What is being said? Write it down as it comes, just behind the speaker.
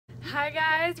Hi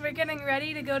guys, we're getting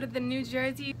ready to go to the New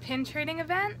Jersey pin trading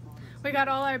event. We got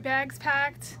all our bags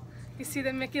packed. You see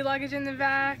the Mickey luggage in the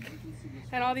back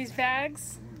and all these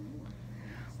bags.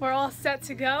 We're all set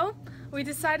to go. We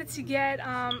decided to get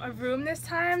a room this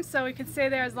time so we could stay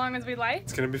there as long as we like.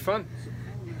 It's gonna be fun.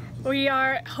 We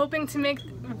are hoping to make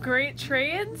great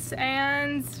trades,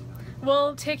 and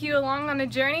we'll take you along on a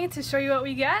journey to show you what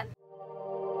we get.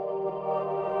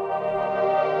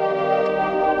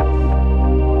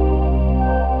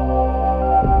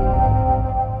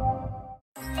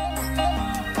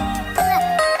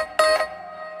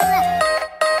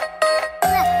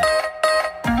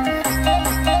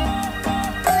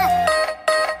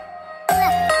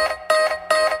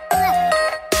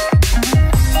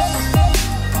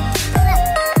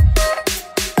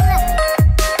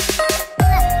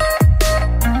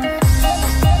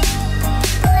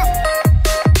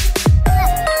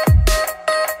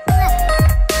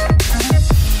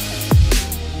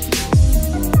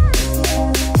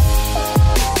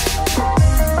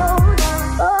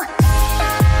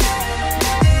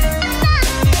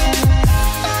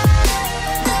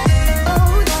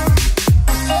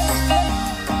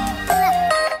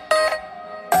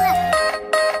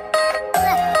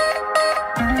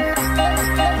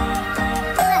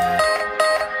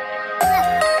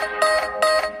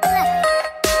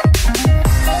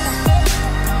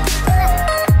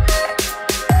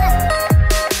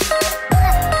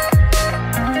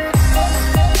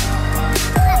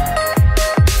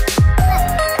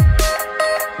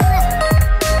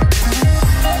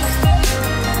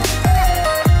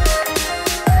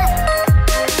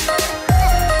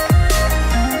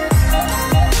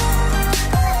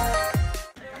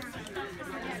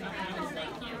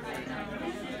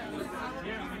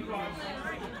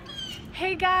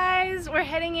 Hey guys, we're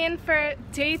heading in for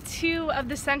day 2 of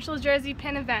the Central Jersey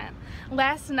Pin event.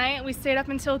 Last night we stayed up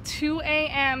until 2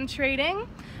 a.m. trading.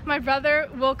 My brother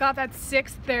woke up at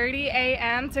 6:30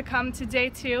 a.m. to come to day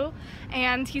 2,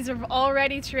 and he's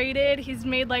already traded. He's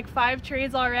made like 5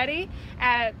 trades already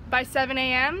by 7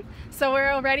 a.m. So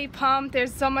we're already pumped.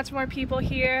 There's so much more people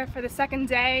here for the second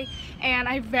day, and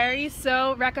I very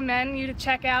so recommend you to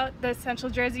check out the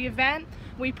Central Jersey event.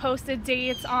 We posted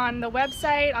dates on the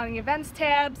website, on the events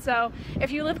tab, so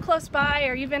if you live close by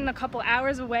or even a couple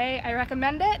hours away, I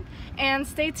recommend it. And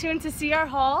stay tuned to see our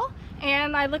haul,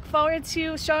 and I look forward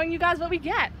to showing you guys what we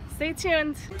get. Stay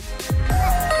tuned.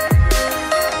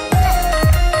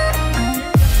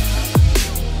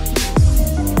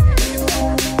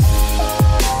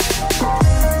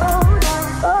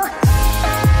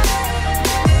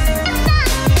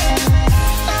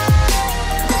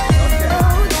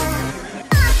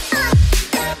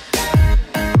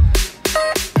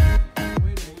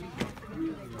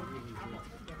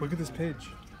 Look at this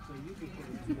page.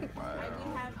 Wow.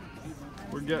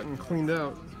 We're getting cleaned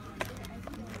out.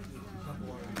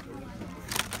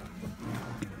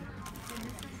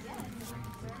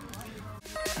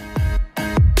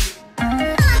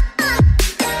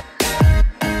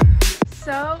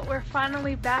 So we're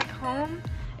finally back home.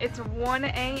 It's 1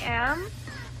 a.m.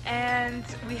 and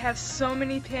we have so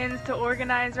many pins to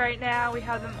organize right now. We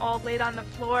have them all laid on the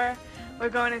floor. We're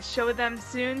going to show them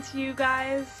soon to you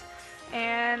guys.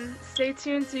 And stay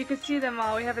tuned so you can see them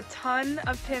all. We have a ton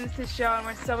of pins to show, and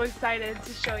we're so excited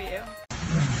to show you.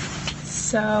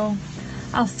 So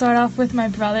I'll start off with my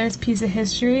brother's piece of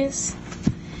histories.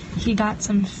 He got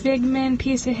some Figment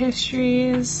piece of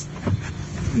histories,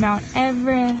 Mount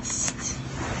Everest,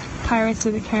 Pirates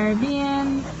of the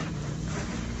Caribbean,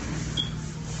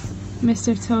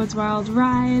 Mr. Toad's Wild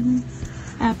Ride,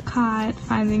 Epcot,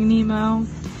 Finding Nemo.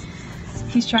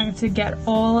 He's trying to get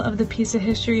all of the piece of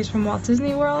histories from Walt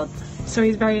Disney World, so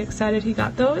he's very excited he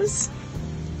got those.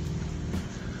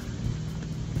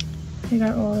 He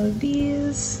got all of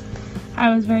these.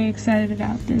 I was very excited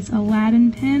about this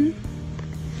Aladdin pin.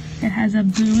 It has a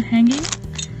blue hanging.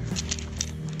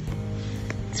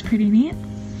 It's pretty neat.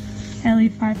 LE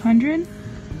 500.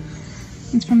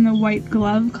 It's from the White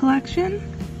Glove collection.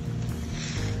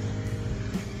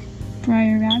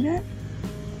 Briar Rabbit.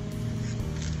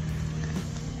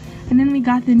 And then we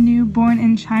got the new Born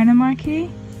in China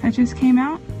marquee that just came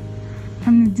out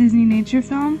from the Disney nature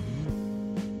film.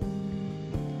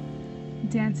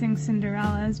 Dancing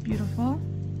Cinderella is beautiful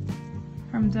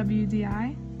from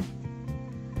WDI.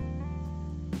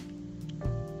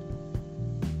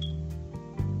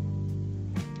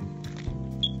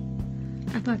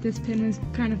 I thought this pin was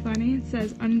kind of funny. It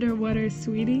says Underwater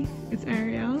Sweetie. It's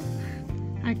Ariel.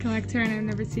 I collect her and I've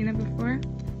never seen it before.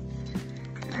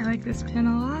 I like this pin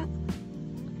a lot.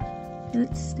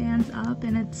 It stands up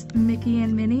and it's Mickey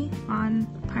and Minnie on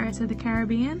Pirates of the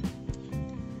Caribbean.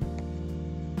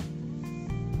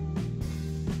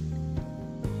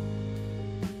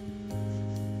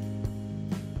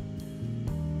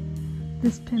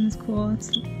 This pin is cool.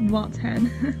 It's Walt's head.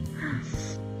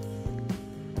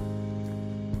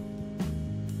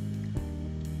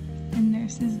 A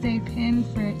Nurse's Day pin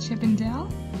for Chip and Dale.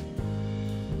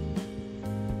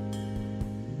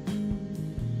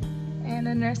 And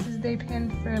a Nurse's Day pin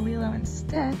for Lilo and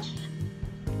Stitch.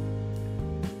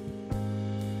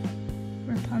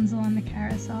 Rapunzel on the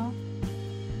carousel.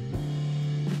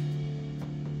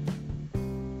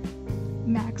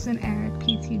 Max and Eric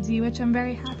PTD, which I'm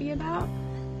very happy about.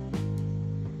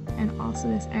 And also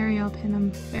this Ariel pin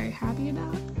I'm very happy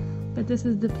about. But this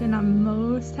is the pin I'm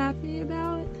most happy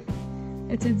about.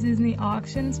 It's a Disney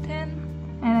Auctions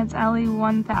pin, and it's Ellie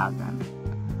 1000.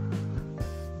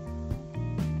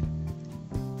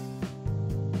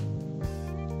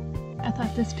 I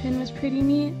thought this pin was pretty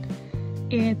neat.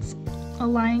 It's a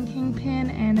Lion King pin,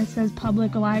 and it says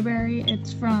Public Library.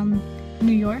 It's from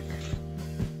New York.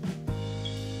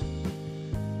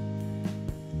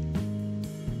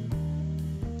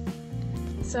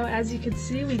 So as you can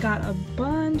see, we got a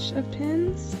bunch of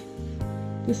pins.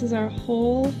 This is our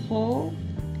whole haul.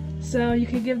 So you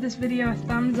could give this video a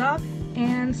thumbs up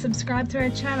and subscribe to our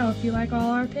channel if you like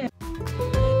all our pins.